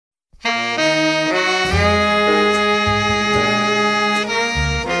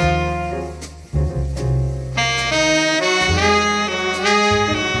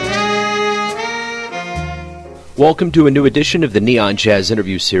Welcome to a new edition of the Neon Jazz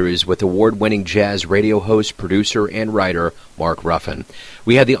interview series with award-winning jazz radio host, producer, and writer Mark Ruffin.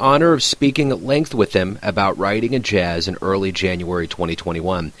 We had the honor of speaking at length with him about writing in jazz in early January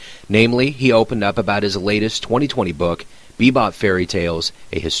 2021. Namely, he opened up about his latest 2020 book, Bebop Fairy Tales,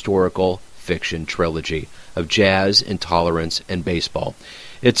 a historical fiction trilogy of jazz, intolerance, and baseball.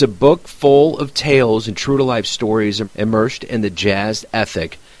 It's a book full of tales and true-to-life stories immersed in the jazz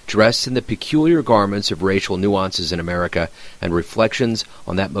ethic, dressed in the peculiar garments of racial nuances in America, and reflections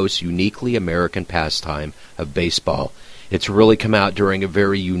on that most uniquely American pastime of baseball. It's really come out during a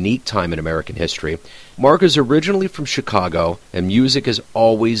very unique time in American history. Mark is originally from Chicago, and music has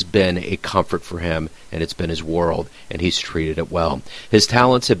always been a comfort for him, and it's been his world, and he's treated it well. His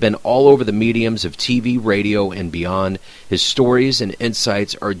talents have been all over the mediums of TV, radio, and beyond. His stories and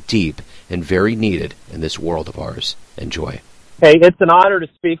insights are deep and very needed in this world of ours. Enjoy. Hey, it's an honor to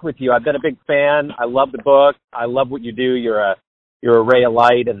speak with you. I've been a big fan. I love the book. I love what you do. You're a ray of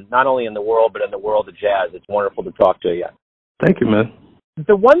light, and not only in the world, but in the world of jazz. It's wonderful to talk to you. Thank you, man.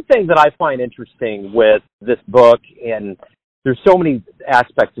 The one thing that I find interesting with this book, and there's so many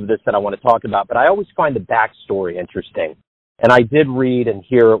aspects of this that I want to talk about, but I always find the backstory interesting. And I did read and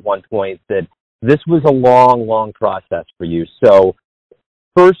hear at one point that this was a long, long process for you. So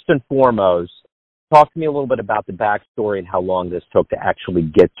first and foremost, talk to me a little bit about the backstory and how long this took to actually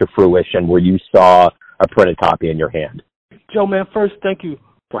get to fruition where you saw a printed copy in your hand. Joe, man, first, thank you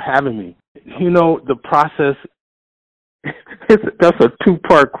for having me. You know, the process, that's a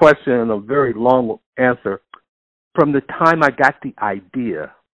two-part question and a very long answer. From the time I got the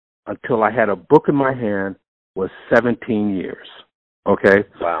idea until I had a book in my hand was 17 years, okay?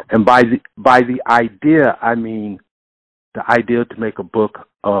 Wow. And by the idea, I mean the idea to make a book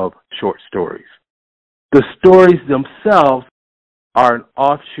of short stories. The stories themselves are an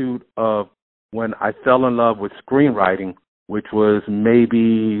offshoot of when I fell in love with screenwriting, which was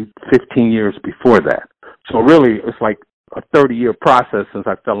maybe 15 years before that. So really, it's like a 30-year process since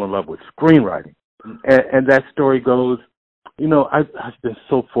I fell in love with screenwriting. And that story goes, you know, I've been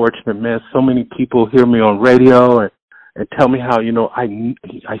so fortunate, man. So many people hear me on radio and tell me how, you know, I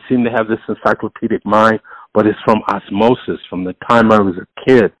seem to have this encyclopedic mind, but it's from osmosis, from the time I was a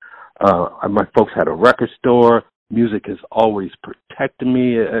kid. My folks had a record store. Music has always protected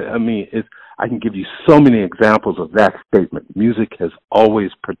me. I mean, I can give you so many examples of that statement. Music has always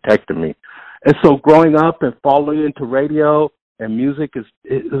protected me. And so growing up and falling into radio and music,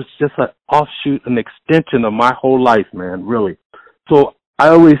 it was just an offshoot, an extension of my whole life, man, really. So I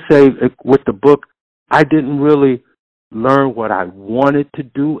always say with the book, I didn't really learn what I wanted to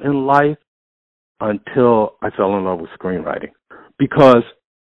do in life until I fell in love with screenwriting. Because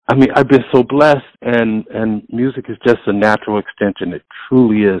I mean, I've been so blessed, and music is just a natural extension. It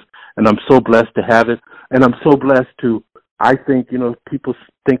truly is. And I'm so blessed to have it. And I'm so blessed to, I think, you know, people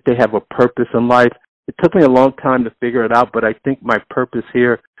think they have a purpose in life. It took me a long time to figure it out, but I think my purpose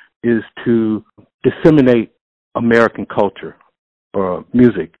here is to disseminate American culture or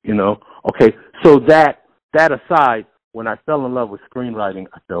music, you know. Okay, so that aside, when I fell in love with screenwriting,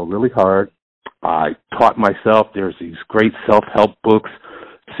 I fell really hard. I taught myself. There's these great self-help books.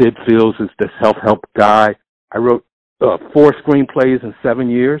 Sid Fields is the self-help guy. I wrote 4 screenplays in 7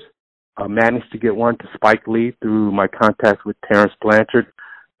 years. Managed to get one to Spike Lee through my contacts with Terrence Blanchard.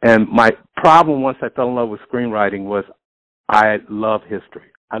 And my problem once I fell in love with screenwriting was I love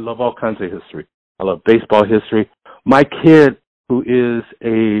history. I love all kinds of history. I love baseball history. My kid, who is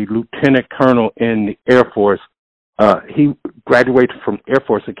a lieutenant colonel in the Air Force, he graduated from Air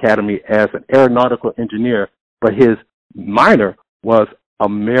Force Academy as an aeronautical engineer, but his minor was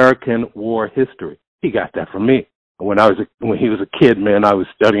American war history. He got that from me. When he was a kid, man, I was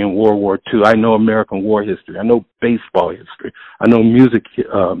studying World War II. I know American war history. I know baseball history. I know music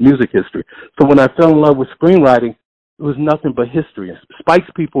history. So when I fell in love with screenwriting, it was nothing but history. Spike's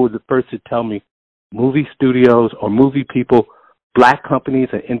people were the first to tell me movie studios or movie people, black companies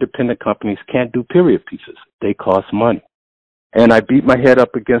and independent companies can't do period pieces. They cost money. And I beat my head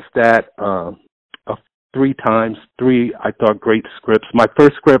up against that 3 times, 3, I thought, great scripts. My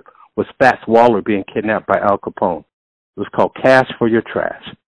first script was Fats Waller being kidnapped by Al Capone. It was called Cash for Your Trash.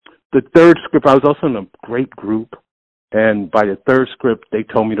 The third script, I was also in a great group, and by the third script, they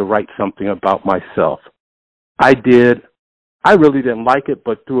told me to write something about myself. I did. I really didn't like it,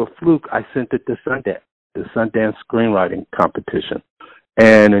 but through a fluke, I sent it to Sundance, the Sundance screenwriting competition.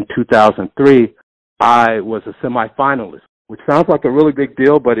 And in 2003, I was a semifinalist, which sounds like a really big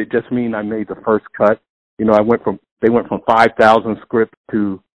deal, but it just means I made the first cut. You know, they went from 5,000 scripts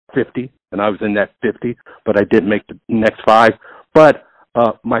to 50, and I was in that 50, but I didn't make the next 5. But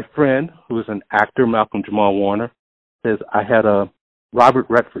My friend, who is an actor, Malcolm Jamal Warner, says I had a Robert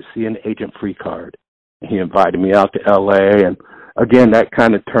Redford CN Agent Free card. He invited me out to L.A., and again, that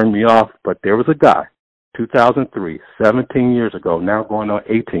kind of turned me off. But there was a guy, 2003, 17 years ago, now going on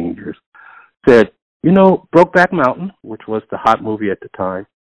 18 years, said, you know, Brokeback Mountain, which was the hot movie at the time,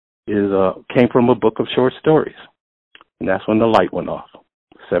 came from a book of short stories. And that's when the light went off,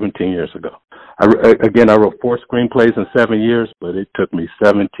 17 years ago. I wrote 4 screenplays in 7 years, but it took me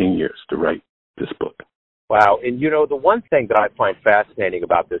 17 years to write this book. Wow. And, you know, the one thing that I find fascinating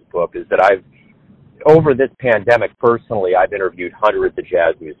about this book is that over this pandemic, personally, I've interviewed hundreds of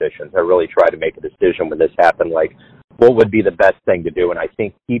jazz musicians. I really tried to make a decision when this happened, like, what would be the best thing to do? And I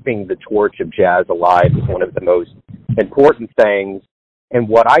think keeping the torch of jazz alive is one of the most important things. And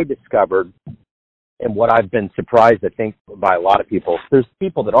what I discovered, and what I've been surprised, I think, by a lot of people, there's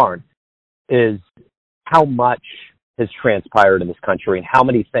people that aren't, is how much has transpired in this country and how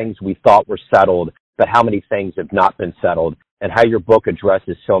many things we thought were settled, but how many things have not been settled, and how your book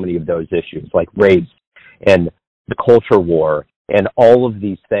addresses so many of those issues, like race and the culture war and all of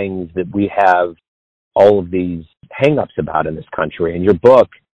these things that we have all of these hang-ups about in this country. And your book,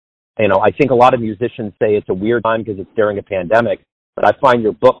 you know, I think a lot of musicians say it's a weird time because it's during a pandemic, but I find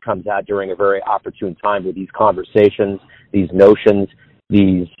your book comes out during a very opportune time where these conversations, these notions,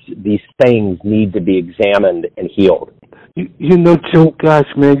 these things need to be examined and healed. You know, Joe, gosh,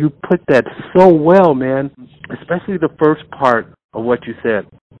 man, you put that so well, man, especially the first part of what you said.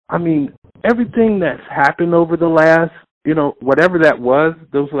 I mean, everything that's happened over the last, you know, whatever that was,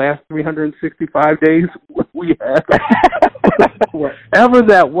 those last 365 days we had, whatever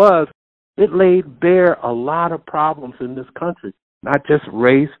that was, it laid bare a lot of problems in this country. Not just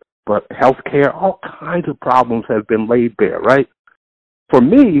race, but healthcare, all kinds of problems have been laid bare, right? For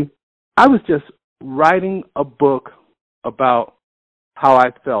me, I was just writing a book about how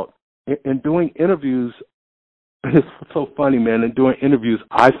I felt. In doing interviews, it's so funny, man. In doing interviews,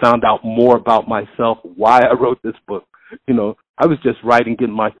 I found out more about myself, why I wrote this book. You know, I was just writing,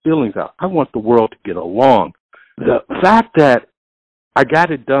 getting my feelings out. I want the world to get along. The fact that I got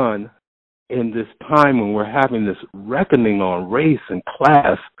it done in this time when we're having this reckoning on race and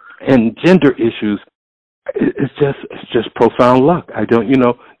class and gender issues, it's just profound luck. I don't, you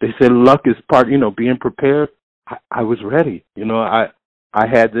know, they say luck is part, you know, being prepared. I was ready. You know, I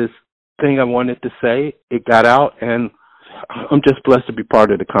had this thing I wanted to say. It got out, and I'm just blessed to be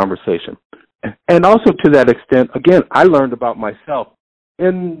part of the conversation. And also to that extent, again, I learned about myself.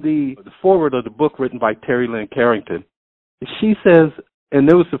 In the foreword of the book written by Terry Lynn Carrington, she says, and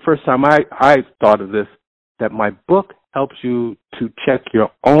it was the first time I thought of this, that my book helps you to check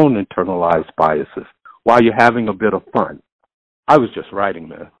your own internalized biases while you're having a bit of fun. I was just writing,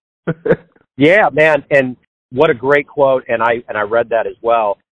 man. Yeah, man, and what a great quote, and I read that as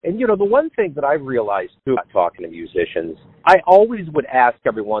well. And, you know, the one thing that I've realized, too, about talking to musicians, I always would ask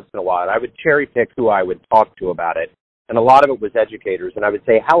every once in a while, and I would cherry pick who I would talk to about it, and a lot of it was educators, and I would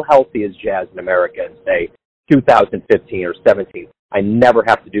say, how healthy is jazz in America in, say, 2015 or 17? I never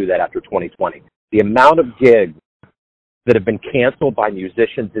have to do that after 2020. The amount of gigs that have been canceled by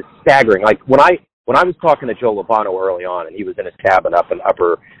musicians is staggering. Like, when I was talking to Joe Lovano early on, and he was in his cabin up in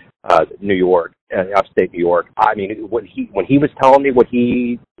upper New York, upstate New York, I mean, when he was telling me what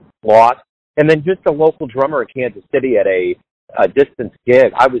he lost, and then just a local drummer in Kansas City at a distance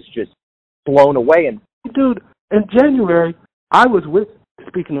gig, I was just blown away. And dude, in January, I was with,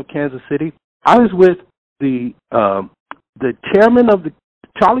 speaking of Kansas City, I was with the chairman of the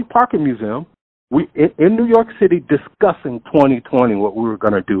Charlie Parker Museum. We in New York City discussing 2020, what we were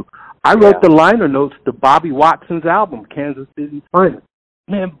going to do. I wrote the liner notes to Bobby Watson's album, Kansas City's Finest.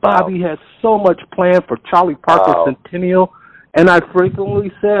 Man, Bobby has so much planned for Charlie Parker's centennial, and I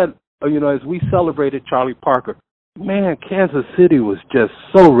frequently said, you know, as we celebrated Charlie Parker, man, Kansas City was just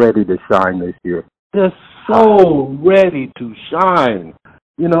so ready to shine this year. Just so ready to shine.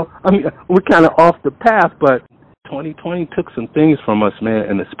 You know, I mean, we're kind of off the path, but 2020 took some things from us, man,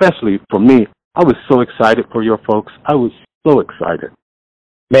 and especially for me, I was so excited for your folks. I was so excited.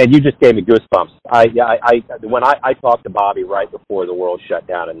 Man, you just gave me goosebumps. When I talked to Bobby right before the world shut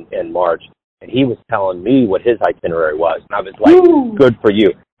down in March, and he was telling me what his itinerary was, and I was like, good for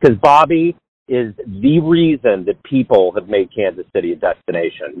you. Because Bobby is the reason that people have made Kansas City a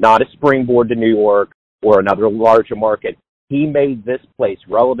destination, not a springboard to New York or another larger market. He made this place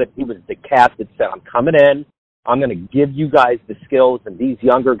relevant. He was the cat that said, I'm coming in, I'm going to give you guys the skills, and these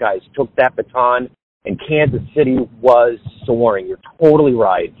younger guys took that baton, and Kansas City was soaring. You're totally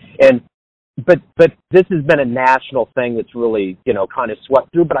right. But this has been a national thing that's really, you know, kind of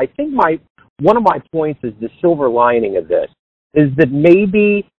swept through. But I think one of my points is the silver lining of this is that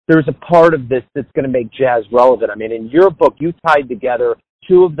maybe there's a part of this that's going to make jazz relevant. I mean, in your book, you tied together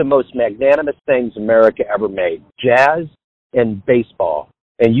two of the most magnanimous things America ever made, jazz and baseball.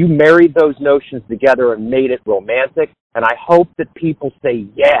 And you married those notions together and made it romantic. And I hope that people say,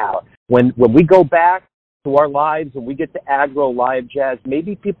 yeah, when we go back to our lives and we get to aggro live jazz,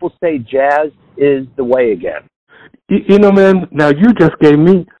 maybe people say jazz is the way again. You know, man, now you just gave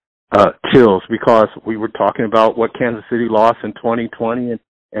me chills, because we were talking about what Kansas City lost in 2020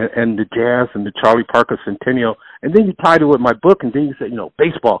 and the jazz and the Charlie Parker Centennial. And then you tied it with my book, and then you said, you know,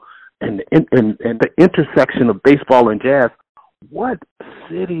 baseball and the intersection of baseball and jazz. What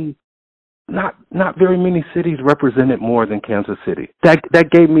city, not very many cities represent it more than Kansas City. That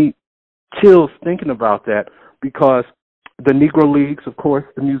gave me chills thinking about that, because the Negro Leagues, of course,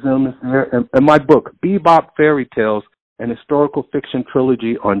 the museum is there, and my book, Bebop Fairy Tales, an historical fiction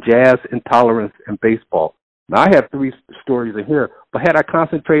trilogy on jazz, intolerance, and baseball. Now, I have 3 stories in here, but had I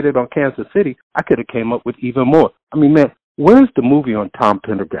concentrated on Kansas City, I could have came up with even more. I mean, man, where's the movie on Tom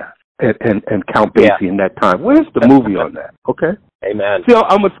Pendergast and Count Basie in that time? Where's the movie on that? Okay? Amen. So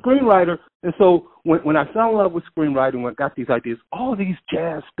I'm a screenwriter, and so when I fell in love with screenwriting, when I got these ideas, all these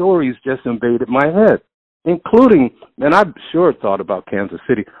jazz stories just invaded my head, including, and I've sure thought about Kansas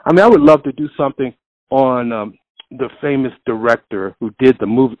City. I mean, I would love to do something on the famous director who did the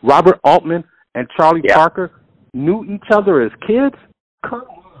movie. Robert Altman and Charlie Parker knew each other as kids. Come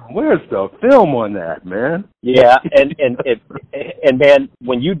on, where's the film on that, man? Yeah, and man,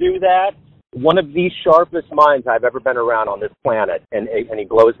 when you do that, one of the sharpest minds I've ever been around on this planet, and he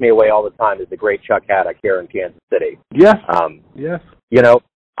blows me away all the time, is the great Chuck Haddock here in Kansas City. Yes. Yes. You know,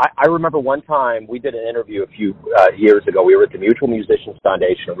 I remember one time we did an interview a few years ago. We were at the Mutual Musicians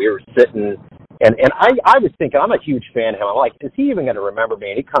Foundation, and we were sitting, and I was thinking, I'm a huge fan of him. I'm like, is he even going to remember me?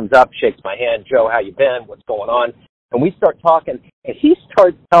 And he comes up, shakes my hand, Joe, how you been? What's going on? And we start talking, and he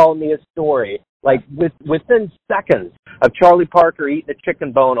starts telling me a story, like within seconds of Charlie Parker eating a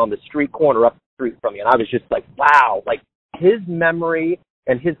chicken bone on the street corner up the street from me. And I was just like, wow, like his memory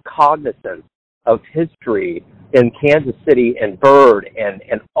and his cognizance of history in Kansas City and Bird and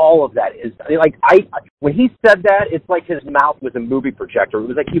all of that is like, when he said that, it's like his mouth was a movie projector. It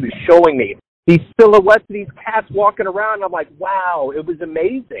was like he was showing me these silhouettes of these cats walking around. And I'm like, wow, it was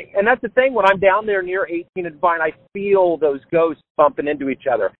amazing. And that's the thing, when I'm down there near 18 and Vine, I feel those ghosts bumping into each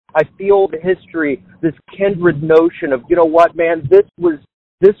other. I feel the history, this kindred notion of, you know what, man, this was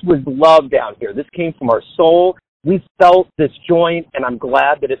love down here. This came from our soul. We felt this joint, and I'm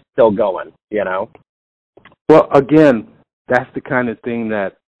glad that it's still going, you know? Well, again, that's the kind of thing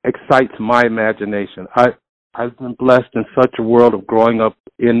that excites my imagination. I've been blessed in such a world of growing up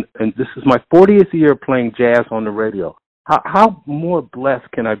in, and this is my 40th year playing jazz on the radio. How more blessed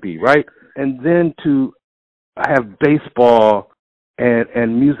can I be, right? And then to have baseball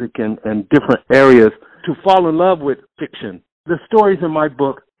and music and different areas, to fall in love with fiction. The stories in my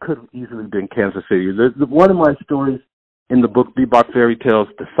book could have easily been Kansas City. One of my stories in the book, Bebop Fairy Tales,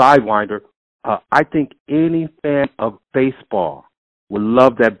 The Sidewinder, I think any fan of baseball would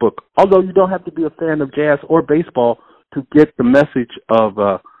love that book. Although you don't have to be a fan of jazz or baseball to get the message of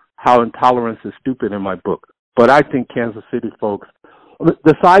how intolerance is stupid in my book. But I think Kansas City folks,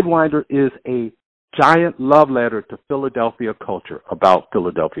 The Sidewinder is a giant love letter to Philadelphia culture, about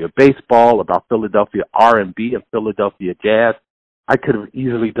Philadelphia baseball, about Philadelphia R&B and Philadelphia jazz. I could have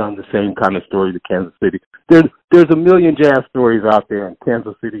easily done the same kind of story to Kansas City. There's a million jazz stories out there, and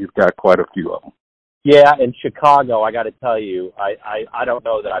Kansas City's got quite a few of them. Yeah, in Chicago, I got to tell you, I don't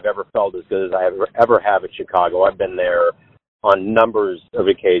know that I've ever felt as good as I ever have in Chicago. I've been there on numbers of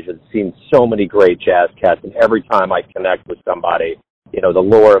occasions, seen so many great jazz cats, and every time I connect with somebody, you know, the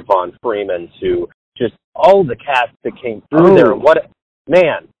Laura Von Freeman, to just all the cats that came through there. What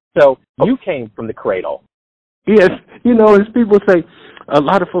man! So you came from the cradle. Yes, you know, as people say, a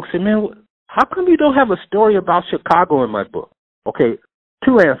lot of folks say, man, how come you don't have a story about Chicago in my book? Okay,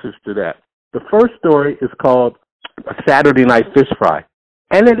 2 answers to that. The first story is called Saturday Night Fish Fry,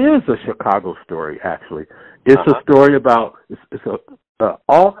 and it is a Chicago story, actually. It's a story about,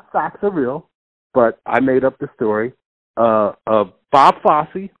 all the facts are real, but I made up the story. Bob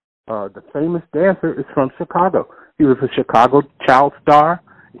Fosse, the famous dancer, is from Chicago. He was a Chicago child star.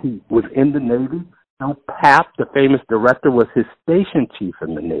 He was in the Navy. Bill Papp, the famous director, was his station chief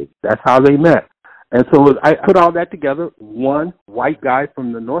in the Navy. That's how they met. And so I put all that together, one white guy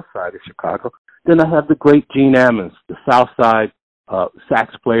from the north side of Chicago. Then I have the great Gene Ammons, the south side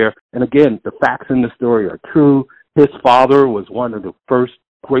sax player. And again, the facts in the story are true. His father was one of the first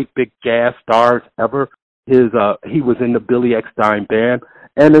great big jazz stars ever. He was in the Billy Eckstine band.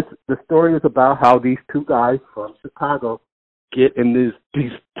 And the story is about how these 2 guys from Chicago get in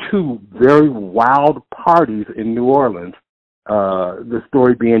these two very wild parties in New Orleans. The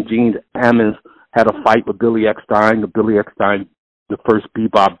story being Gene Ammons had a fight with Billy Eckstine. The first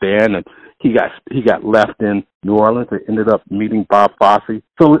bebop band, and he got left in New Orleans and ended up meeting Bob Fosse.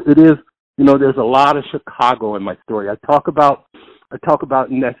 So it is, there's a lot of Chicago in my story. I talk about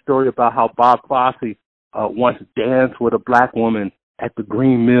in that story about how Bob Fosse once danced with a black woman at the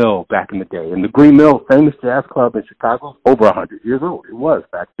Green Mill back in the day. And the Green Mill, famous jazz club in Chicago, over 100 years old. It was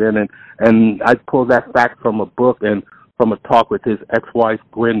back then. And I pulled that fact from a book and from a talk with his ex-wife,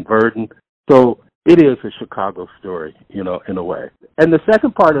 Gwen Verdon. So it is a Chicago story, in a way. And the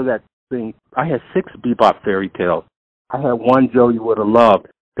second part of that thing, I had 6 bebop fairy tales. I had one, Joe, you would have loved.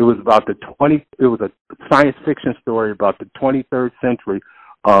 It was about it was a science fiction story about the 23rd century.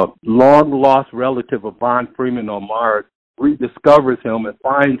 A long-lost relative of Von Freeman on Mars rediscovers him and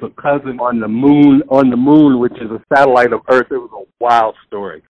finds a cousin on the moon, which is a satellite of Earth. It was a wild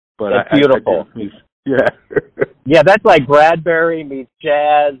story. But it's beautiful. Yeah. Yeah, that's like Bradbury meets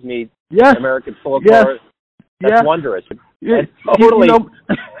jazz meets American folklore. Yes. That's wondrous. Yeah. Totally.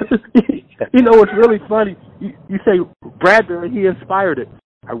 What's really funny, you say Bradbury, he inspired it.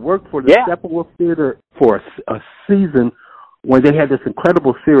 I worked for the Steppenwolf Theater for a season when they had this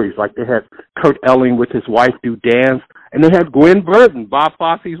incredible series. Like they had Kurt Elling with his wife do dance, and they had Gwen Verdon, Bob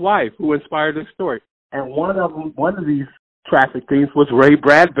Fosse's wife, who inspired the story. And one of these traffic themes was Ray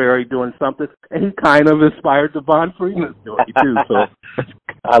Bradbury doing something, and he kind of inspired the Von Freeman story too. So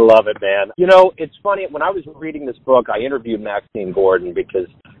I love it, man. It's funny, when I was reading this book, I interviewed Maxine Gordon because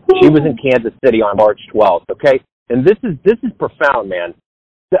she was in Kansas City on March 12th, okay? And this is profound, man.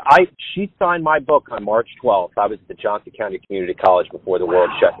 She signed my book on March 12th. I was at the Johnson County Community College before the world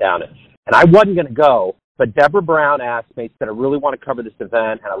shut down. And I wasn't going to go, but Deborah Brown asked me, said, I really want to cover this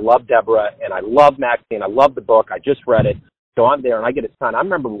event, and I love Deborah, and I love Maxine. I love the book. I just read it. So I'm there, and I get it signed. I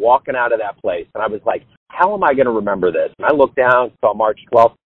remember walking out of that place, and I was like, how am I going to remember this? And I looked down, saw March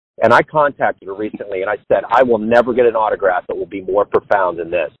 12th, and I contacted her recently, and I said, I will never get an autograph that will be more profound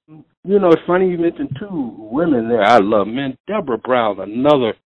than this. It's funny you mentioned 2 women there I love. Man, Deborah Brown,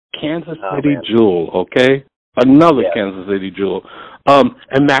 another Kansas City jewel, okay? Another Kansas City jewel.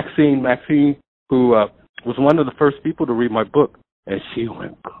 And Maxine, who was one of the first people to read my book, and she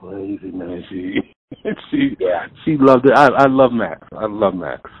went crazy, man. She loved it. I love Max.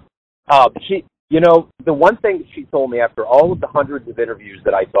 The one thing she told me after all of the hundreds of interviews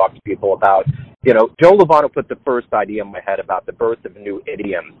that I talked to people about, Joe Lovano put the first idea in my head about the birth of a new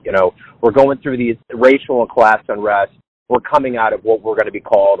idiom. We're going through these racial and class unrest. We're coming out of what we're going to be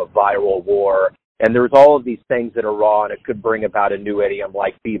called a viral war. And there's all of these things that are raw, and it could bring about a new idiom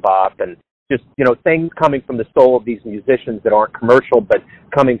like bebop and just, things coming from the soul of these musicians that aren't commercial but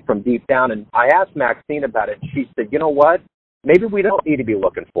coming from deep down. And I asked Maxine about it, and she said, you know what? Maybe we don't need to be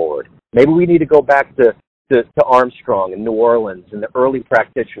looking forward. Maybe we need to go back to Armstrong and New Orleans and the early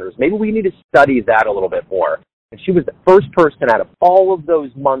practitioners. Maybe we need to study that a little bit more. And she was the first person out of all of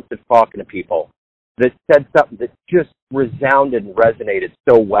those months of talking to people that said something that just resounded and resonated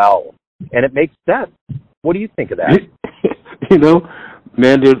so well. And it makes sense. What do you think of that?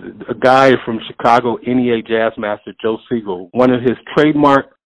 Man, there's a guy from Chicago, NEA jazz master Joe Siegel. One of his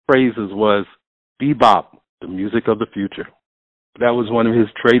trademark phrases was bebop, the music of the future. That was one of his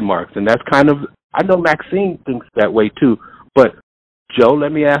trademarks. And that's kind of, I know Maxine thinks that way too. But Joe,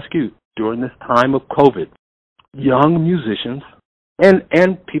 let me ask you, during this time of COVID, young musicians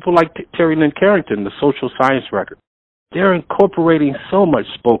and people like Terry Lynn Carrington, the social science record, they're incorporating so much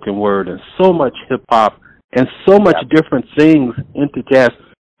spoken word and so much hip-hop and so much different things into jazz.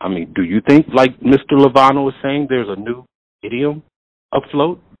 I mean, do you think, like Mr. Lovano was saying, there's a new idiom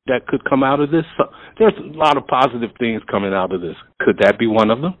afloat that could come out of this? So there's a lot of positive things coming out of this. Could that be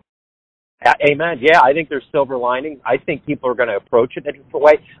one of them? Amen. Yeah, I think there's silver linings. I think people are going to approach it in a different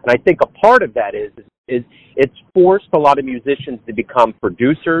way. And I think a part of that is it's forced a lot of musicians to become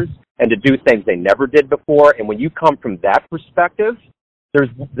producers and to do things they never did before. And when you come from that perspective,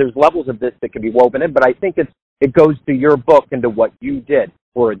 there's levels of this that can be woven in. But I think it goes to your book and to what you did.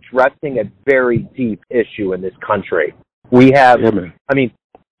 We're addressing a very deep issue in this country. We have, I mean,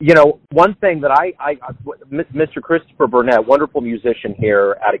 one thing that Mr. Christopher Burnett, wonderful musician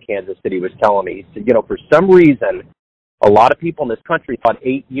here out of Kansas City, was telling me, he said, for some reason, a lot of people in this country thought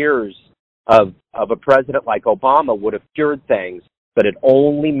 8 years of a president like Obama would have cured things, but it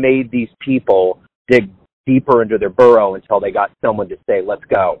only made these people dig deeper into their burrow until they got someone to say, let's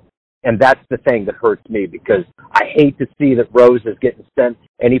go. And that's the thing that hurts me, because I hate to see that Rose is getting sent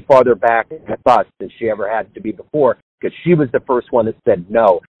any farther back in the bus than she ever had to be before, because she was the first one that said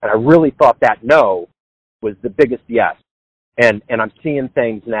no. And I really thought that no was the biggest yes. And I'm seeing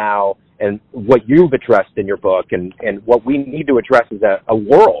things now, and what you've addressed in your book, and what we need to address as a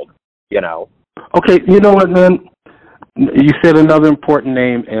world, you know. Okay, you know what, man? You said another important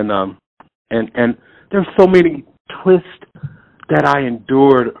name, and there's so many twists that I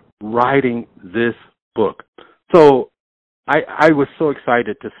endured writing this book. So I was so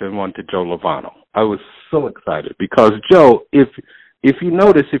excited to send one to Joe Lovano. I was so excited because Joe, if you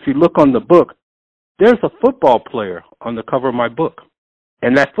notice, if you look on the book, there's a football player on the cover of my book,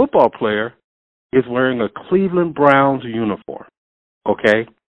 and that football player is wearing a Cleveland Browns uniform. Okay,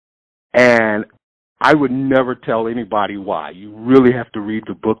 and I would never tell anybody why. You really have to read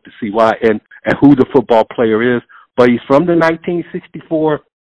the book to see why and who the football player is. But he's from the 1964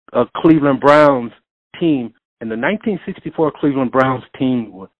 Cleveland Browns team, and the 1964 Cleveland Browns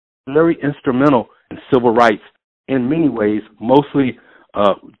team was very instrumental in civil rights in many ways, mostly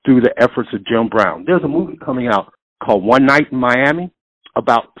through the efforts of Jim Brown. There's a movie coming out called One Night in Miami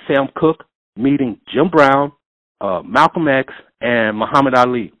about Sam Cooke meeting Jim Brown, Malcolm X, and Muhammad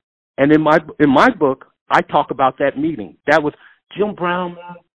Ali. And in my book, I talk about that meeting. That was Jim Brown.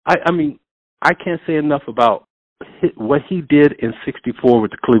 I mean, I can't say enough about what he did in '64 with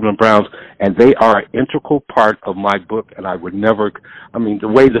the Cleveland Browns, and they are an integral part of my book. And I would never, I mean, the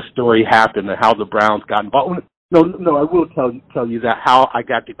way the story happened and how the Browns got involved. No, I will tell you that how I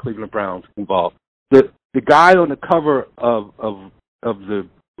got the Cleveland Browns involved. The guy on the cover of the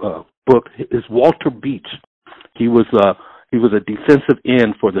book is Walter Beach. He was a defensive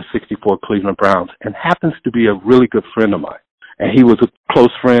end for the '64 Cleveland Browns and happens to be a really good friend of mine. And he was a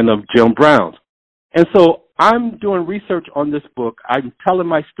close friend of Jim Brown's. And so I'm doing research on this book. I'm telling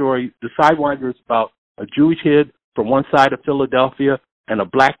my story. The Sidewinder is about a Jewish kid from one side of Philadelphia and a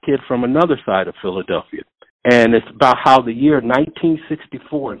black kid from another side of Philadelphia. And it's about how the year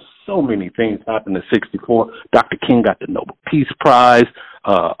 1964, and so many things happened in '64. Dr. King got the Nobel Peace Prize.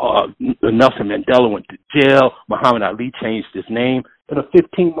 Nelson Mandela went to jail. Muhammad Ali changed his name. In a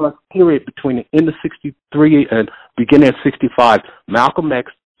 15-month period between the end of '63 and beginning of '65, Malcolm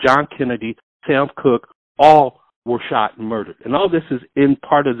X, John Kennedy, Sam Cooke, all were shot and murdered. And all this is in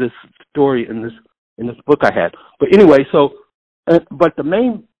part of this story in this book I had. But anyway, but the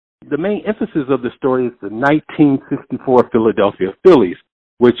main emphasis of the story is the 1964 Philadelphia Phillies,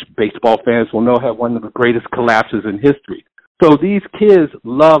 which baseball fans will know had one of the greatest collapses in history. So these kids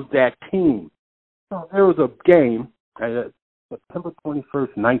loved that team. So there was a game, September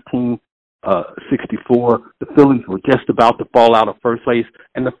 21st, 1964. The Phillies were just about to fall out of first place,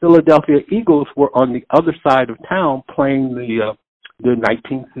 and the Philadelphia Eagles were on the other side of town playing the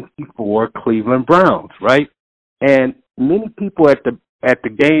 1964 Cleveland Browns, right? And many people at the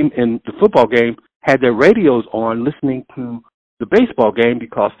game, in the football game, had their radios on listening to the baseball game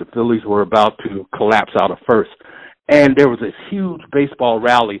because the Phillies were about to collapse out of first. And there was this huge baseball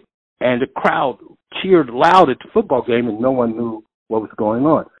rally, and the crowd cheered loud at the football game, and no one knew what was going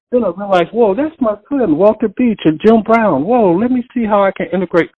on. Then I realized, whoa, that's my friend Walter Beach and Jim Brown. Whoa, let me see how I can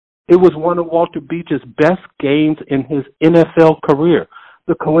integrate. It was one of Walter Beach's best games in his NFL career.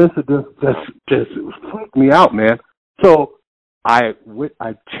 The coincidence just freaked me out, man. So I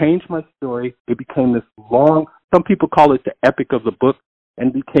changed my story. It became this long, some people call it the epic of the book,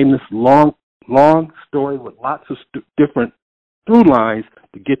 and became this long story with lots of different through lines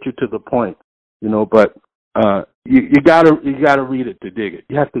to get you to the point, you know. But you gotta read it to dig it.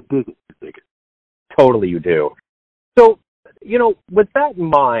 You have to dig it to dig it. Totally, you do. So, you know, with that in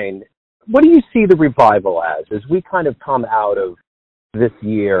mind, what do you see the revival as we kind of come out of this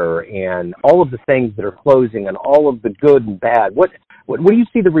year and all of the things that are closing and all of the good and bad? What do you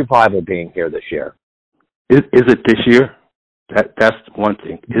see the revival being here this year? Is it this year? That's one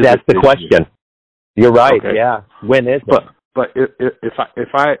thing. That's the question. Year? You're right. Okay. Yeah. When is it? But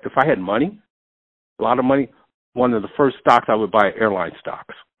if I had money, a lot of money, one of the first stocks I would buy airline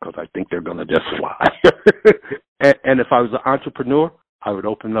stocks because I think they're going to just fly. and if I was an entrepreneur, I would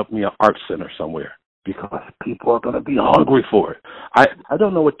open up me an art center somewhere because people are going to be hungry for it. I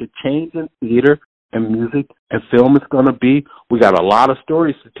don't know what the change in theater and music and film is going to be. We got a lot of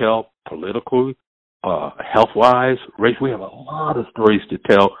stories to tell politically, health-wise, race. We have a lot of stories to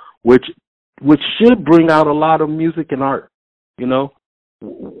tell, which should bring out a lot of music and art. You know,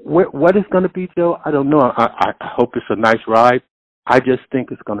 what is going to be, Joe? I don't know. I hope it's a nice ride. I just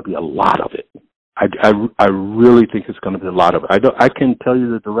think it's going to be a lot of it. I really think it's going to be a lot of it. I can tell you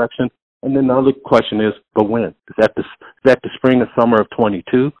the direction. And then the other question is, but when? Is that the spring or summer of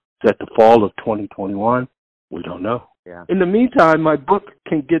 22? Is that the fall of 2021? We don't know. Yeah. In the meantime, my book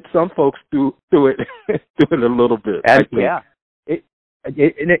can get some folks through it, through it a little bit. Yeah.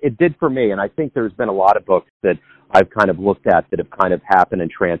 it did for me, and I think there's been a lot of books that I've kind of looked at that have kind of happened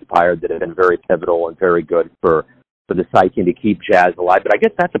and transpired that have been very pivotal and very good for the psyche to keep jazz alive. But I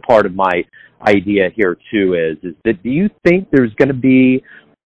guess that's a part of my idea here too. Is that, do you think there's going to be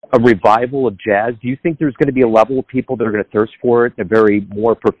a revival of jazz? Do you think there's going to be a level of people that are going to thirst for it in a very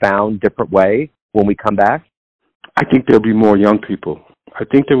more profound, different way when we come back? I think there'll be more young people. I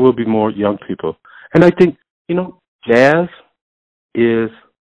think there will be more young people. And I think, jazz is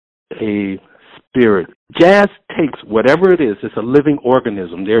a spirit. Jazz takes whatever it is. It's a living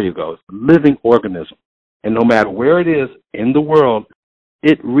organism. There you go. It's a living organism. And no matter where it is in the world,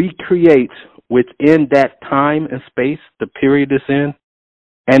 it recreates within that time and space, the period it's in,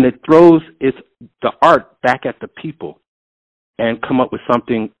 and it throws the art back at the people and come up with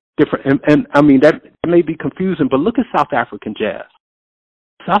something different. And I mean, that may be confusing, but look at South African jazz.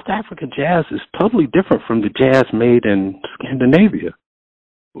 South African jazz is totally different from the jazz made in Scandinavia,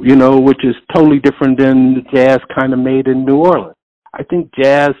 which is totally different than the jazz kind of made in New Orleans. I think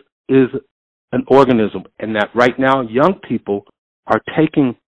jazz is an organism, and that right now young people are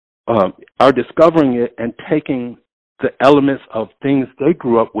discovering it and taking the elements of things they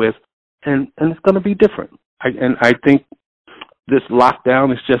grew up with, and it's going to be different. I think this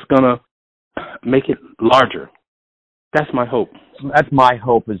lockdown is just going to make it larger. That's my hope. That's my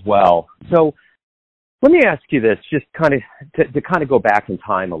hope as well. So let me ask you this, just kind of to kind of go back in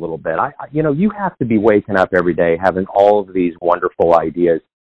time a little bit. You have to be waking up every day having all of these wonderful ideas.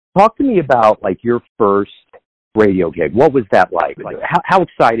 Talk to me about like your first radio gig. What was that like? Like how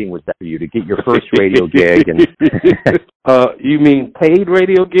exciting was that for you to get your first radio gig? And you mean paid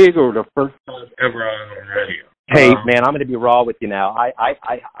radio gig or the first time ever on radio? Hey, man, I'm going to be raw with you now.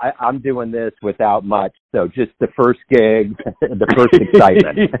 I'm doing this without much, so just the first gig, the first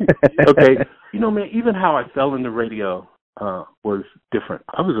excitement. Okay. Man, even how I fell into radio was different.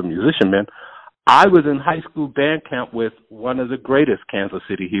 I was a musician, man. I was in high school band camp with one of the greatest Kansas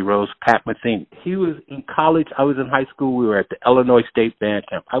City heroes, Pat Metheny. He was in college. I was in high school. We were at the Illinois State Band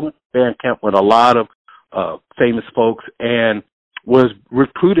Camp. I went to band camp with a lot of famous folks and was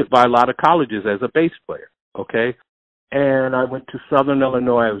recruited by a lot of colleges as a bass player, okay? And I went to Southern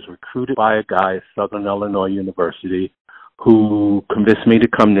Illinois. I was recruited by a guy at Southern Illinois University who convinced me to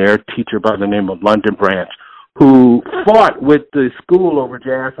come there, a teacher by the name of London Branch, who fought with the school over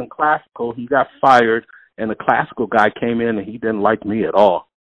jazz and classical. He got fired, and the classical guy came in, and he didn't like me at all.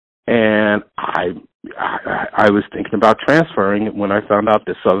 And I was thinking about transferring when I found out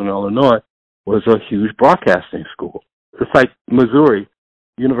that Southern Illinois was a huge broadcasting school. It's like Missouri.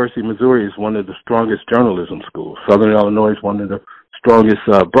 University of Missouri is one of the strongest journalism schools. Southern Illinois is one of the strongest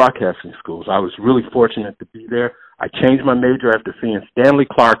broadcasting schools. I was really fortunate to be there. I changed my major after seeing Stanley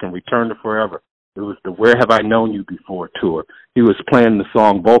Clarke and Return to Forever. It was the Where Have I Known You Before tour. He was playing the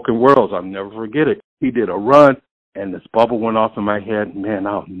song Vulcan Worlds. I'll never forget it. He did a run, and this bubble went off in my head. Man,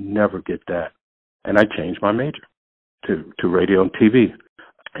 I'll never get that. And I changed my major to radio and TV.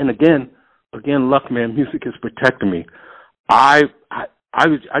 And again, luck, man, music is protecting me. I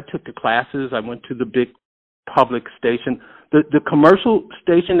took the classes. I went to the big public station. The commercial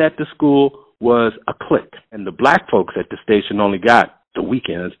station at the school was a clique, and the black folks at the station only got the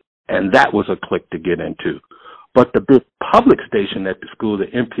weekends, and that was a clique to get into. But the big public station at the school, the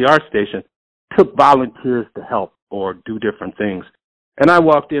NPR station, took volunteers to help or do different things. And I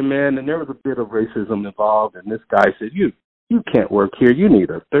walked in, man, and there was a bit of racism involved, and this guy said, you can't work here. You need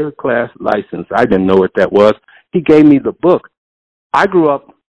a third-class license. I didn't know what that was. He gave me the book. I grew up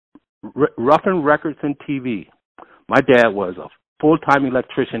Ruffin Records and TV. My dad was a full-time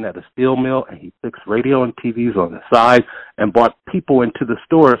electrician at a steel mill, and he fixed radio and TVs on the side and brought people into the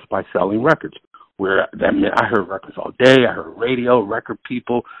stores by selling records. Where that meant I heard records all day. I heard radio, record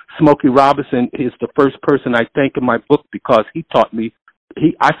people. Smokey Robinson is the first person I thank in my book because he taught me.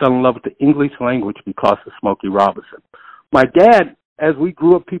 I fell in love with the English language because of Smokey Robinson. My dad, as we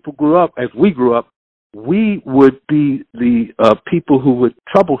grew up, we would be the people who would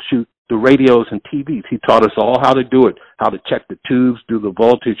troubleshoot the radios and TVs. He taught us all how to do it, how to check the tubes, do the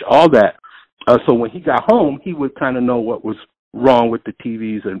voltage, all that. So when he got home, he would kind of know what was wrong with the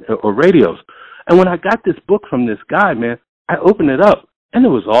TVs or radios. And when I got this book from this guy, man, I opened it up, and it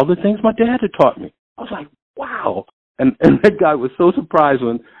was all the things my dad had taught me. I was like, wow. And that guy was so surprised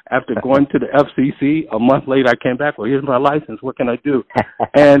when, after going to the FCC, a month later I came back, well, here's my license, what can I do?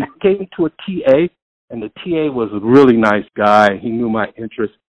 And came to a TA, and the TA was a really nice guy. He knew my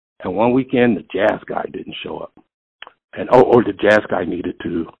interests. And one weekend, the jazz guy didn't show up. And or the jazz guy needed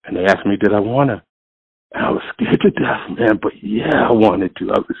to. And they asked me, did I want to? And I was scared to death, man. But yeah, I wanted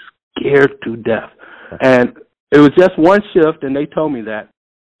to. I was scared to death. And It was just one shift, and they told me that.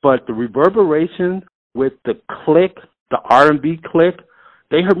 But the reverberation with the click, the R&B click,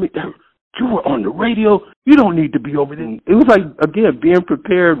 they heard me. You were on the radio. You don't need to be over there. It was like, again, being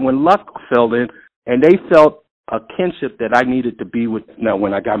prepared when luck fell in, and they felt a kinship that I needed to be with. Now,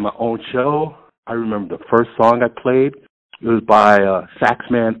 when I got my own show, I remember the first song I played. It was by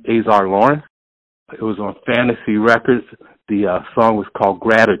saxman Azar Lawrence. It was on Fantasy Records. The song was called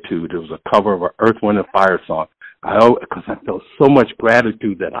Gratitude. It was a cover of an Earth, Wind, and Fire song. Because I felt so much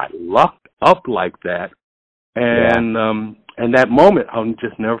gratitude that I lucked up like that. And and that moment, I'll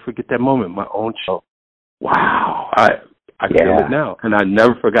just never forget that moment, my own show. Wow. I feel it now. And I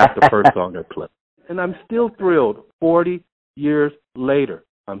never forgot the first song I played. And I'm still thrilled. 40 years later,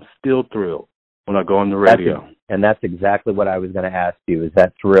 I'm still thrilled when I go on the radio. That's exactly what I was going to ask you. Is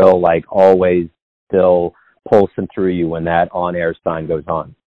that thrill, like, always still pulsing through you when that on-air sign goes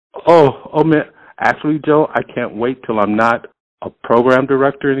on? Oh, man. Actually, Joe, I can't wait till I'm not a program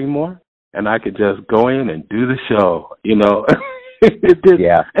director anymore, and I could just go in and do the show, you know.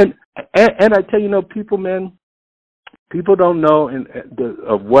 Yeah. And I tell you, people, man, people don't know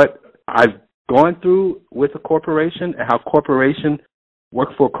of what I've gone through with a corporation and how work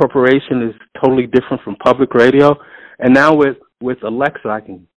for a corporation is totally different from public radio. And now with Alexa, I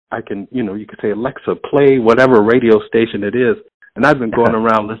can you could say, Alexa, play whatever radio station it is. And I've been going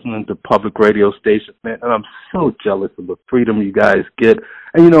around listening to public radio stations, man, and I'm so jealous of the freedom you guys get.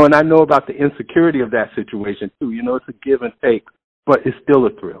 And, and I know about the insecurity of that situation, too. It's a give and take, but it's still a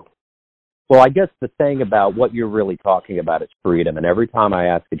thrill. Well, I guess the thing about what you're really talking about is freedom. And every time I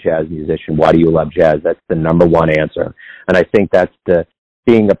ask a jazz musician, why do you love jazz, that's the number one answer. And I think that's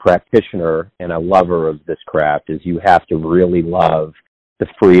being a practitioner and a lover of this craft is you have to really love the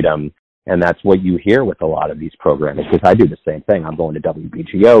freedom. And that's what you hear with a lot of these programs, because I do the same thing. I'm going to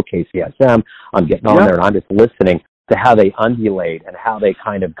WBGO, KCSM. I'm getting on there, and I'm just listening to how they undulate and how they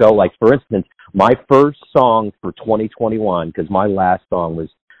kind of go. Like, for instance, my first song for 2021, because my last song was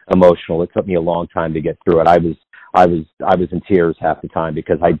emotional. It took me a long time to get through it. I was in tears half the time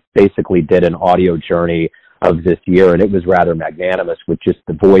because I basically did an audio journey of this year, and it was rather magnanimous with just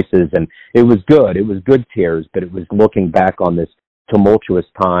the voices, and it was good. It was good tears, but it was looking back on this tumultuous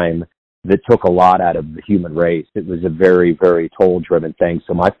time that took a lot out of the human race. It was a very, very toll-driven thing.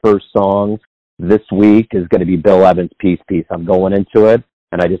 So my first song this week is going to be Bill Evans' Peace, Peace. I'm going into it,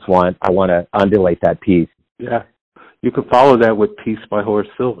 and I want to undulate that piece. Yeah. You can follow that with Peace by Horace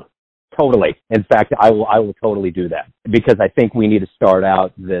Silver. Totally. In fact, I will totally do that, because I think we need to start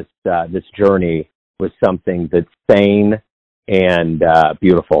out this journey with something that's sane and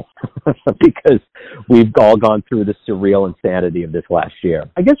beautiful, because we've all gone through the surreal insanity of this last year.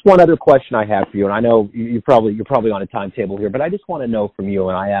 I guess one other question I have for you, and I know you're probably on a timetable here, but I just want to know from you,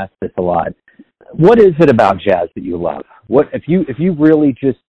 and I ask this a lot, what is it about jazz that you love? What if you really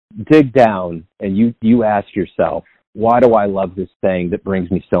just dig down and you ask yourself, why do I love this thing that brings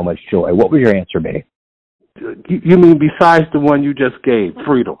me so much joy? What would your answer be? You mean besides the one you just gave,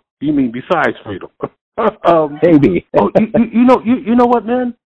 freedom? You mean besides freedom? Maybe. you know what,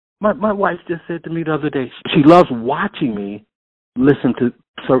 man? My wife just said to me the other day, she loves watching me listen to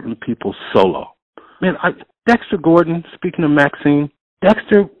certain people solo. Man, Dexter Gordon, speaking of Maxine,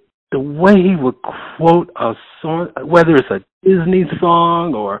 Dexter, the way he would quote a song, whether it's a Disney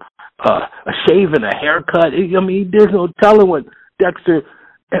song or a shave and a haircut, there's no telling what Dexter,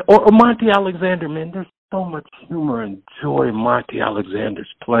 or Monty Alexander, man, there's so much humor and joy in Monty Alexander's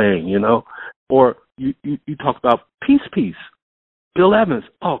playing, Or you talk about Peace. Bill Evans.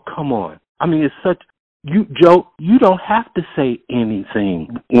 Oh, come on. It's such, Joe, you don't have to say anything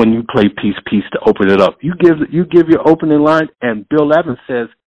when you play Peace to open it up. You give your opening line, and Bill Evans says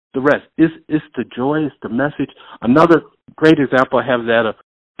the rest. It's the joy, it's the message. Another great example I have is that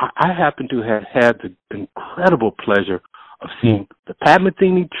I happen to have had the incredible pleasure of seeing the Pat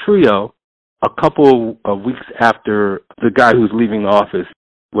Metheny Trio a couple of weeks after the guy who's leaving the office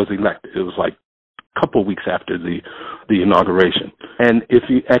was elected. It was like a couple of weeks after the inauguration. And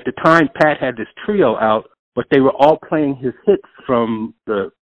at the time, Pat had this trio out, but they were all playing his hits from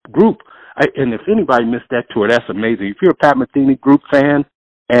the group. And if anybody missed that tour, that's amazing. If you're a Pat Metheny group fan,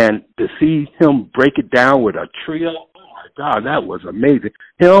 and to see him break it down with a trio, oh my God, that was amazing.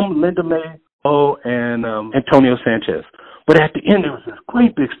 Him, Linda May, and Antonio Sanchez. But at the end, there was this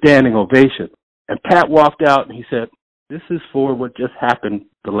great big standing ovation. And Pat walked out and he said, "This is for what just happened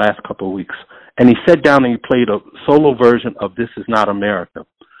the last couple of weeks." And he sat down and he played a solo version of This Is Not America.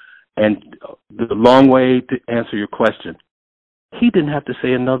 And the long way to answer your question, he didn't have to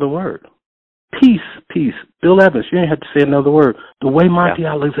say another word. Peace. Bill Evans, you ain't have to say another word. The way Monty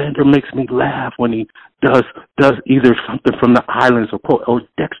Alexander makes me laugh when he does either something from the Islands or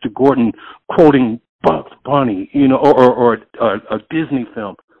Dexter Gordon quoting Bugs Bunny, or a Disney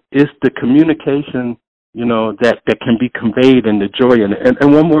film. It's the communication, that can be conveyed and the joy in it.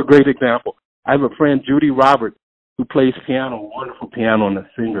 And one more great example. I have a friend, Judy Roberts, who plays piano, wonderful piano and a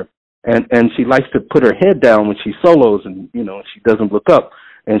singer. And she likes to put her head down when she solos and, she doesn't look up.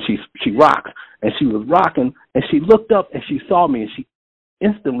 And she rocks. And she was rocking, and she looked up, and she saw me, and she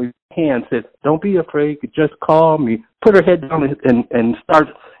instantly said, "Don't be afraid. Just call me." Put her head down and start.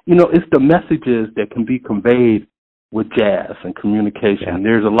 It's the messages that can be conveyed with jazz and communication. Yeah.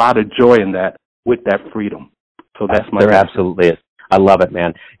 There's a lot of joy in that with that freedom. So that's my. There absolutely is. I love it,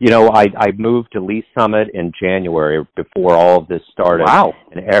 man. I moved to Lee Summit in January before all of this started. Wow.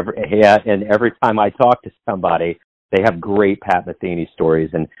 And every time I talk to somebody, they have great Pat Metheny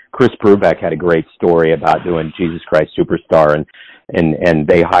stories, and Chris Brubeck had a great story about doing Jesus Christ Superstar, and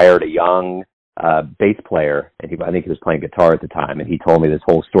they hired a young bass player, and I think he was playing guitar at the time, and he told me this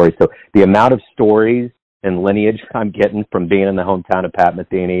whole story. So the amount of stories and lineage I'm getting from being in the hometown of Pat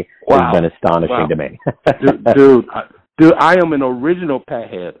Metheny has been astonishing to me. Dude, I am an original Pat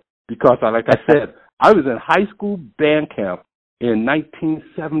head because, like I said, I was in high school band camp in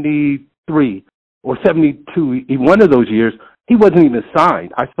 1973. Or 72, one of those years, he wasn't even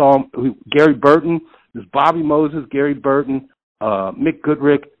signed. I saw him, Gary Burton, there's Bobby Moses, Gary Burton, Mick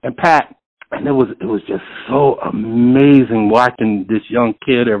Goodrick, and Pat. And it was just so amazing watching this young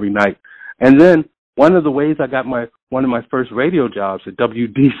kid every night. And then one of the ways I got one of my first radio jobs at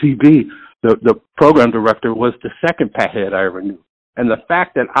WDCB, the program director was the second Pat head I ever knew. And the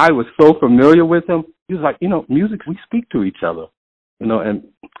fact that I was so familiar with him, he was like, music, we speak to each other, and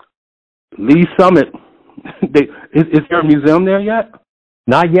Lee Summit, is there a museum there yet?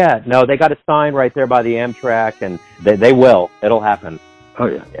 Not yet. No, they got a sign right there by the Amtrak, and they will. It'll happen. Oh,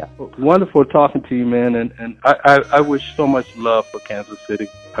 yeah. Wonderful talking to you, man, and I wish so much love for Kansas City.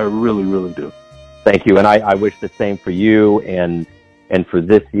 I really, really do. Thank you, and I wish the same for you and for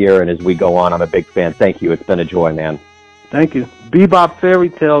this year, and as we go on, I'm a big fan. Thank you. It's been a joy, man. Thank you. Bebop Fairy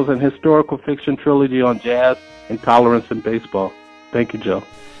Tales and Historical Fiction Trilogy on Jazz, Intolerance, and Baseball. Thank you, Joe.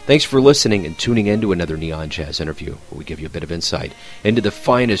 Thanks for listening and tuning in to another Neon Jazz interview, where we give you a bit of insight into the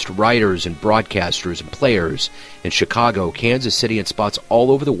finest writers and broadcasters and players in Chicago, Kansas City, and spots all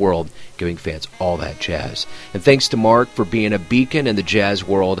over the world, giving fans all that jazz. And thanks to Mark for being a beacon in the jazz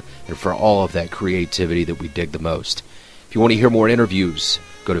world and for all of that creativity that we dig the most. If you want to hear more interviews,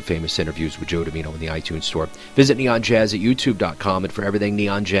 go to Famous Interviews with Joe Domino in the iTunes Store. Visit Neon Jazz at youtube.com, and for everything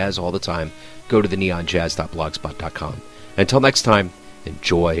Neon Jazz all the time, go to the neonjazz.blogspot.com. Until next time,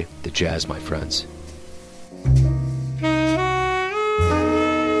 enjoy the jazz, my friends.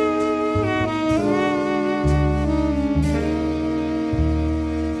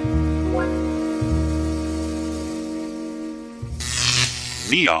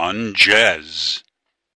 Neon Jazz.